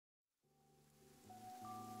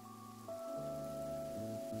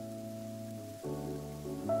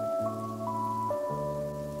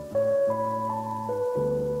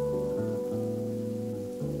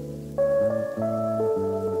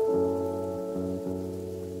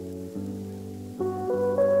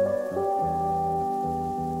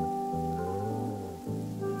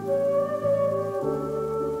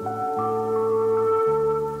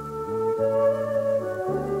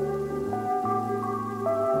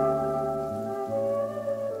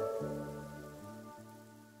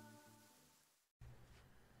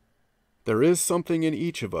There is something in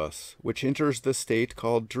each of us which enters the state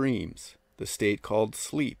called dreams, the state called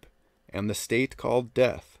sleep, and the state called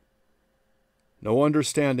death. No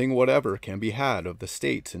understanding whatever can be had of the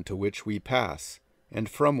states into which we pass, and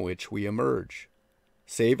from which we emerge,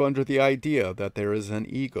 save under the idea that there is an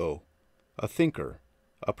ego, a thinker,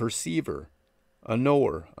 a perceiver, a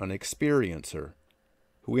knower, an experiencer,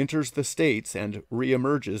 who enters the states and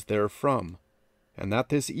re-emerges therefrom, and that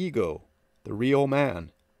this ego, the real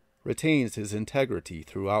man, retains his integrity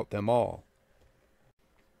throughout them all.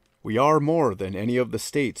 We are more than any of the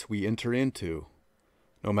states we enter into,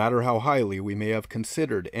 no matter how highly we may have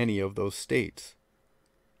considered any of those states.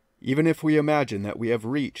 Even if we imagine that we have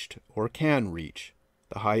reached, or can reach,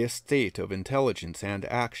 the highest state of intelligence and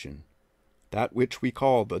action, that which we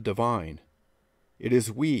call the divine, it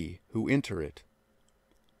is we who enter it.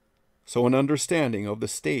 So an understanding of the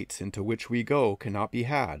states into which we go cannot be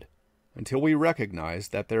had until we recognize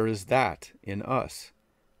that there is that in us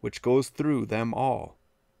which goes through them all.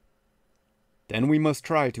 Then we must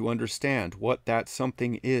try to understand what that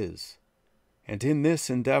something is, and in this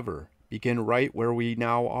endeavor begin right where we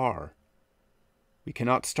now are. We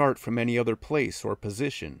cannot start from any other place or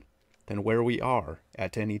position than where we are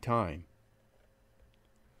at any time.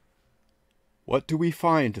 What do we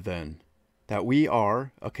find, then? That we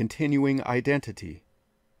are a continuing identity.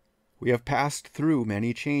 We have passed through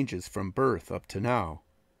many changes from birth up to now,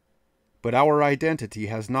 but our identity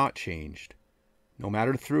has not changed, no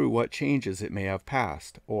matter through what changes it may have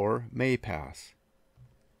passed or may pass.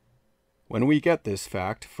 When we get this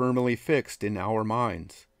fact firmly fixed in our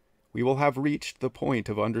minds, we will have reached the point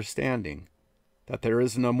of understanding that there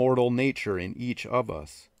is an immortal nature in each of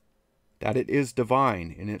us, that it is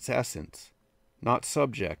divine in its essence, not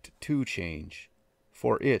subject to change,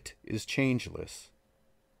 for it is changeless.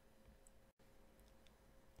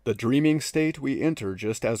 The dreaming state we enter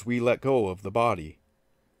just as we let go of the body,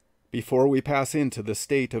 before we pass into the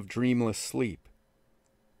state of dreamless sleep,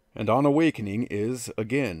 and on awakening is,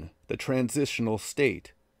 again, the transitional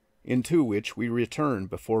state, into which we return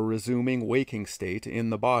before resuming waking state in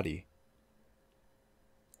the body.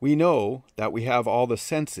 We know that we have all the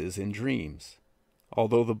senses in dreams,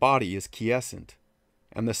 although the body is quiescent,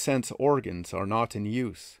 and the sense organs are not in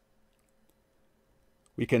use.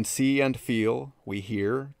 We can see and feel, we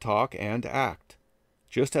hear, talk, and act,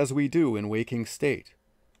 just as we do in waking state,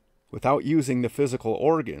 without using the physical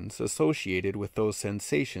organs associated with those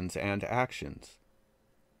sensations and actions.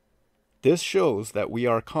 This shows that we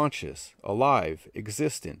are conscious, alive,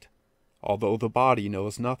 existent, although the body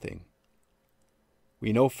knows nothing.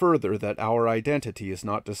 We know further that our identity is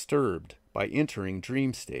not disturbed by entering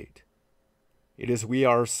dream state. It is we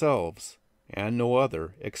ourselves, and no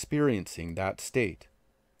other, experiencing that state.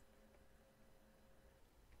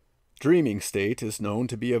 Dreaming state is known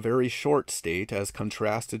to be a very short state as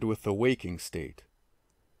contrasted with the waking state.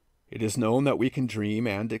 It is known that we can dream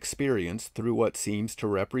and experience through what seems to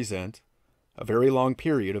represent a very long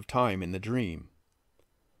period of time in the dream,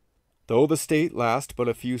 though the state lasts but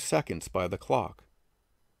a few seconds by the clock.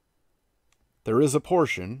 There is a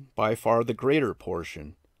portion, by far the greater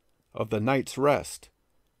portion, of the night's rest,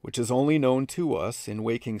 which is only known to us in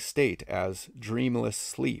waking state as dreamless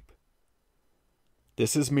sleep.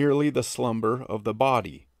 This is merely the slumber of the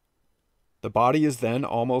body. The body is then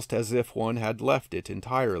almost as if one had left it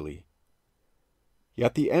entirely.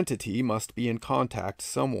 Yet the entity must be in contact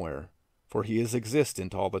somewhere, for he is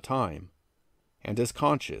existent all the time, and is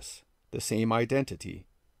conscious, the same identity.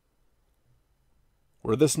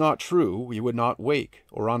 Were this not true, we would not wake,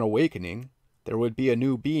 or on awakening, there would be a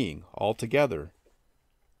new being altogether.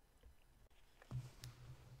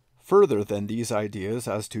 Further than these ideas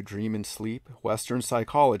as to dream and sleep, Western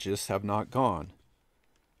psychologists have not gone.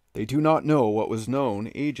 They do not know what was known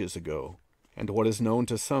ages ago, and what is known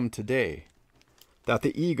to some today, that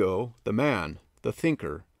the ego, the man, the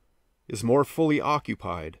thinker, is more fully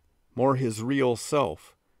occupied, more his real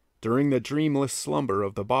self, during the dreamless slumber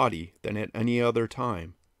of the body than at any other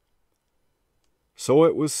time. So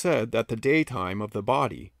it was said that the daytime of the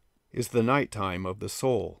body is the nighttime of the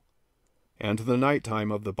soul, and the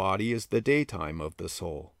nighttime of the body is the daytime of the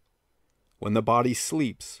soul. When the body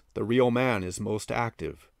sleeps, the real man is most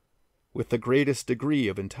active, with the greatest degree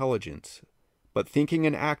of intelligence, but thinking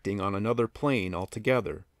and acting on another plane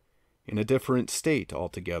altogether, in a different state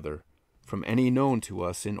altogether, from any known to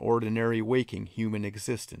us in ordinary waking human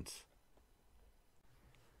existence.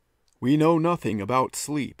 We know nothing about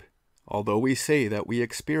sleep, although we say that we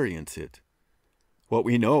experience it. What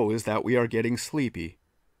we know is that we are getting sleepy,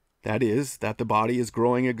 that is, that the body is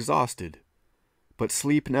growing exhausted, but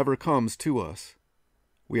sleep never comes to us.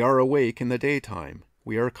 We are awake in the daytime,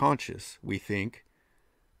 we are conscious, we think,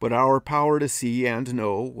 but our power to see and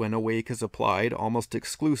know when awake is applied almost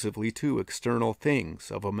exclusively to external things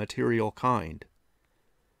of a material kind.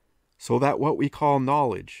 So that what we call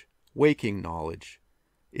knowledge, waking knowledge,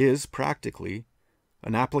 is practically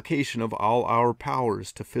an application of all our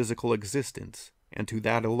powers to physical existence and to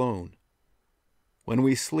that alone. When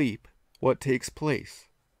we sleep, what takes place?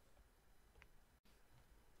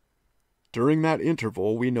 During that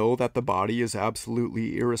interval, we know that the body is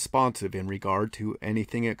absolutely irresponsive in regard to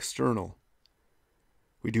anything external.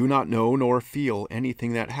 We do not know nor feel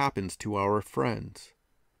anything that happens to our friends.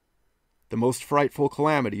 The most frightful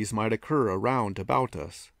calamities might occur around about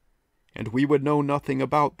us, and we would know nothing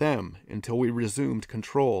about them until we resumed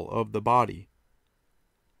control of the body.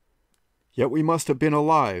 Yet we must have been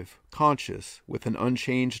alive, conscious, with an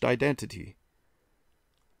unchanged identity.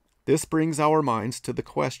 This brings our minds to the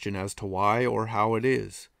question as to why or how it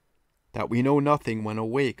is that we know nothing when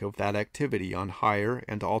awake of that activity on higher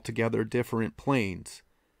and altogether different planes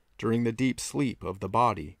during the deep sleep of the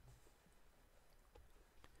body.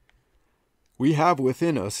 We have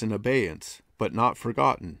within us in abeyance, but not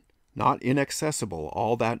forgotten, not inaccessible,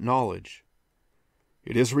 all that knowledge.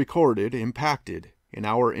 It is recorded, impacted, in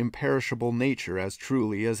our imperishable nature as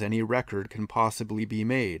truly as any record can possibly be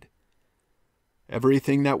made.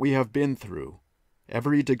 Everything that we have been through,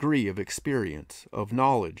 every degree of experience, of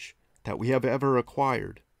knowledge, that we have ever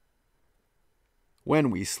acquired. When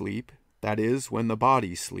we sleep, that is, when the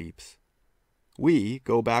body sleeps, we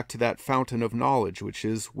go back to that fountain of knowledge which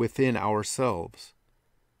is within ourselves,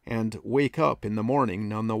 and wake up in the morning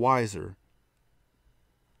none the wiser.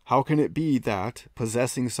 How can it be that,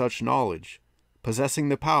 possessing such knowledge, possessing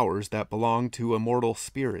the powers that belong to a mortal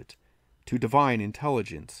spirit, to divine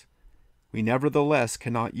intelligence, we nevertheless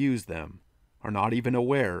cannot use them, are not even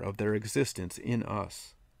aware of their existence in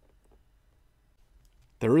us?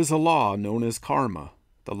 There is a law known as karma,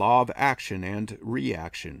 the law of action and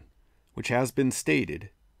reaction, which has been stated,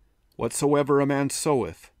 "Whatsoever a man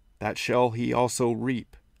soweth, that shall he also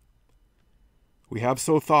reap." We have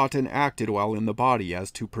so thought and acted while in the body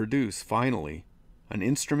as to produce, finally, an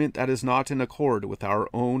instrument that is not in accord with our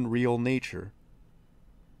own real nature.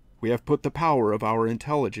 We have put the power of our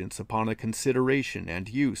intelligence upon a consideration and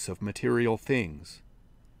use of material things,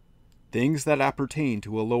 things that appertain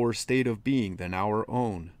to a lower state of being than our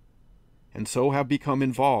own, and so have become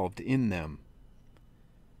involved in them.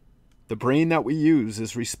 The brain that we use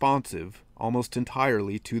is responsive almost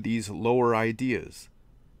entirely to these lower ideas,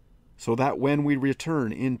 so that when we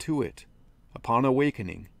return into it, upon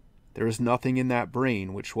awakening, there is nothing in that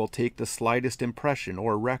brain which will take the slightest impression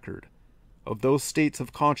or record of those states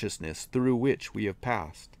of consciousness through which we have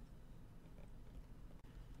passed.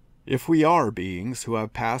 If we are beings who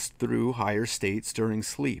have passed through higher states during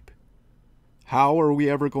sleep, how are we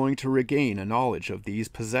ever going to regain a knowledge of these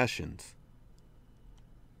possessions?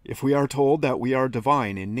 If we are told that we are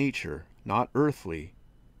divine in nature, not earthly,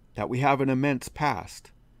 that we have an immense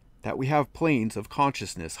past, that we have planes of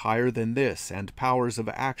consciousness higher than this and powers of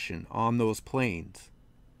action on those planes,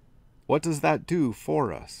 what does that do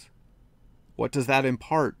for us? What does that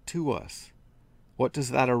impart to us? What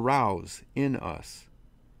does that arouse in us?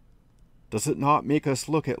 Does it not make us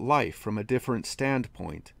look at life from a different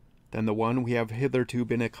standpoint than the one we have hitherto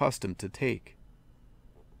been accustomed to take?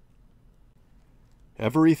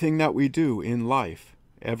 Everything that we do in life,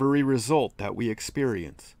 every result that we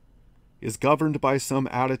experience, is governed by some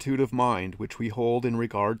attitude of mind which we hold in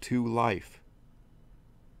regard to life.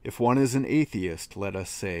 If one is an atheist, let us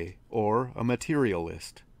say, or a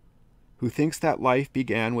materialist, who thinks that life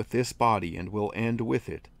began with this body and will end with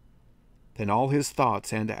it, then all his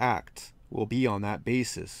thoughts and acts will be on that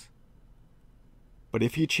basis. But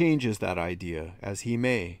if he changes that idea, as he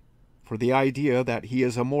may, for the idea that he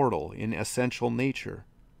is immortal in essential nature,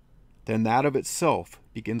 then that of itself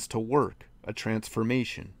begins to work a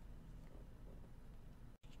transformation.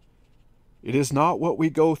 It is not what we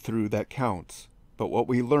go through that counts, but what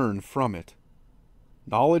we learn from it.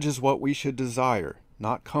 Knowledge is what we should desire,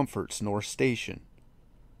 not comforts nor station.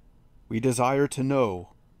 We desire to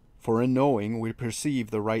know, for in knowing we perceive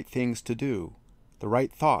the right things to do, the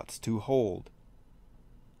right thoughts to hold.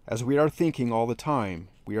 As we are thinking all the time,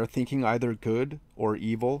 we are thinking either good or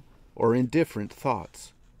evil or indifferent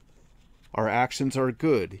thoughts. Our actions are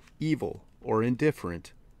good, evil, or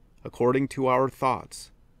indifferent, according to our thoughts.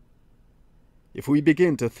 If we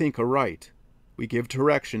begin to think aright, we give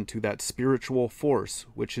direction to that spiritual force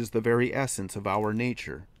which is the very essence of our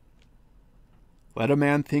nature. Let a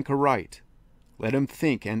man think aright. Let him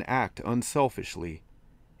think and act unselfishly,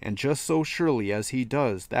 and just so surely as he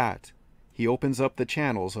does that, he opens up the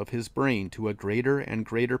channels of his brain to a greater and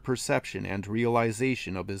greater perception and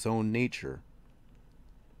realization of his own nature.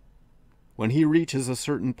 When he reaches a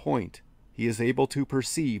certain point, he is able to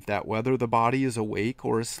perceive that whether the body is awake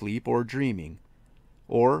or asleep or dreaming,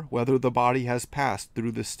 or whether the body has passed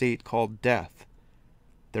through the state called death,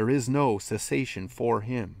 there is no cessation for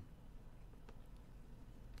him.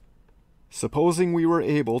 Supposing we were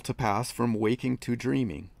able to pass from waking to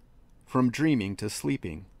dreaming, from dreaming to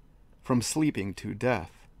sleeping, from sleeping to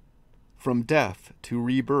death, from death to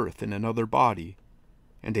rebirth in another body,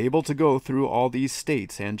 and able to go through all these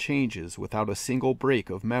states and changes without a single break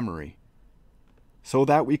of memory, so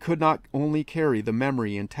that we could not only carry the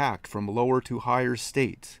memory intact from lower to higher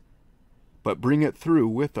states, but bring it through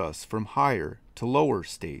with us from higher to lower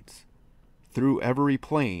states, through every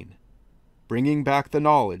plane, bringing back the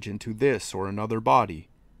knowledge into this or another body,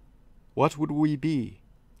 what would we be?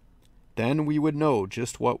 Then we would know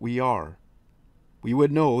just what we are. We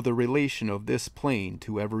would know the relation of this plane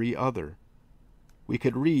to every other. We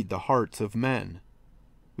could read the hearts of men.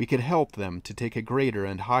 We could help them to take a greater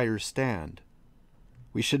and higher stand.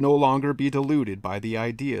 We should no longer be deluded by the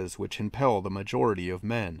ideas which impel the majority of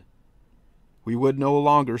men. We would no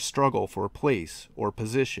longer struggle for place or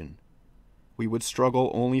position. We would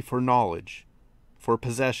struggle only for knowledge, for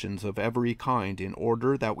possessions of every kind, in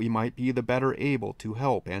order that we might be the better able to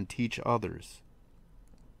help and teach others.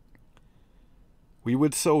 We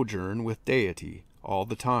would sojourn with Deity all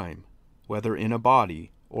the time, whether in a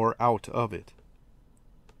body or out of it.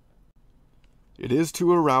 It is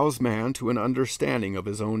to arouse man to an understanding of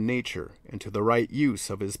his own nature and to the right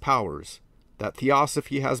use of his powers that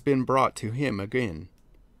Theosophy has been brought to him again,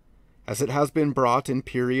 as it has been brought in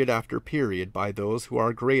period after period by those who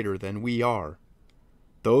are greater than we are,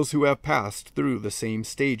 those who have passed through the same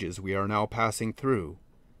stages we are now passing through,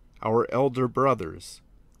 our elder brothers,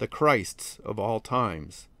 the Christs of all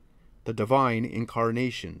times, the divine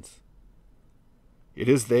incarnations. It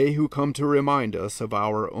is they who come to remind us of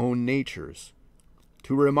our own natures,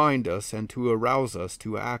 to remind us and to arouse us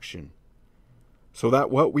to action, so that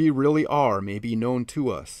what we really are may be known to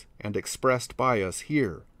us and expressed by us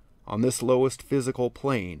here, on this lowest physical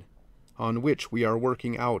plane, on which we are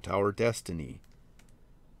working out our destiny.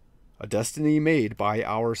 A destiny made by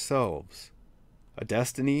ourselves, a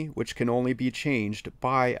destiny which can only be changed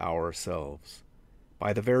by ourselves,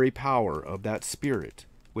 by the very power of that Spirit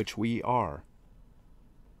which we are.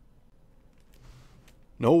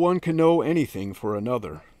 No one can know anything for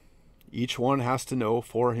another. Each one has to know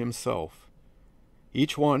for himself.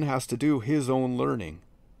 Each one has to do his own learning.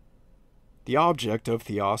 The object of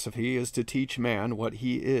Theosophy is to teach man what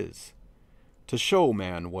he is, to show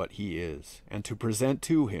man what he is, and to present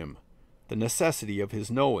to him the necessity of his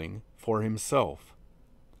knowing for himself.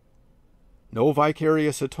 No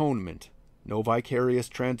vicarious atonement, no vicarious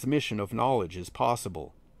transmission of knowledge is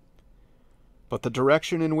possible. But the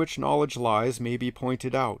direction in which knowledge lies may be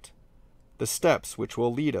pointed out. The steps which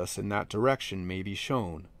will lead us in that direction may be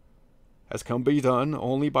shown, as can be done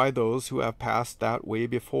only by those who have passed that way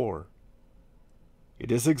before.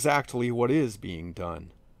 It is exactly what is being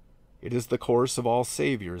done. It is the course of all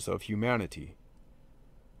saviors of humanity.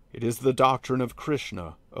 It is the doctrine of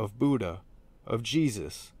Krishna, of Buddha, of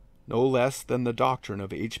Jesus, no less than the doctrine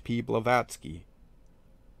of H.P. Blavatsky.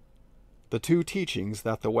 The two teachings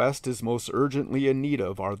that the West is most urgently in need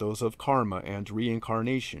of are those of karma and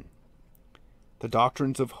reincarnation, the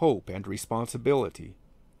doctrines of hope and responsibility.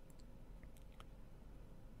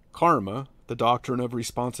 Karma, the doctrine of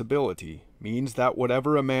responsibility, means that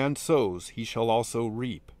whatever a man sows he shall also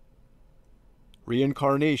reap.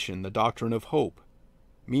 Reincarnation, the doctrine of hope,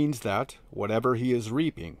 means that, whatever he is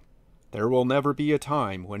reaping, there will never be a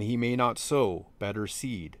time when he may not sow better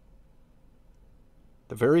seed.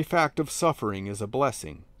 The very fact of suffering is a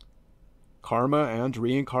blessing. Karma and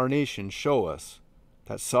reincarnation show us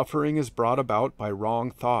that suffering is brought about by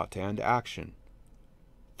wrong thought and action.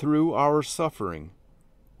 Through our suffering,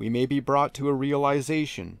 we may be brought to a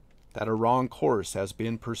realization that a wrong course has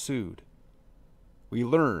been pursued. We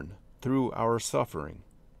learn through our suffering.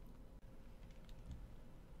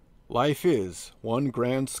 Life is one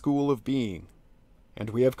grand school of being, and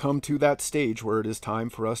we have come to that stage where it is time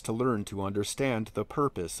for us to learn to understand the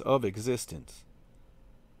purpose of existence,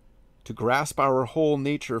 to grasp our whole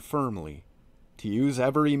nature firmly, to use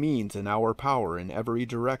every means in our power in every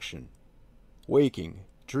direction, waking,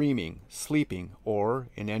 dreaming, sleeping, or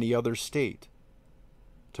in any other state,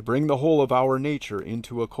 to bring the whole of our nature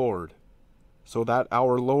into accord, so that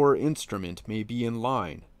our lower instrument may be in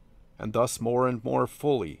line, and thus more and more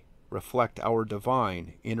fully reflect our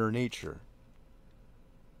divine inner nature.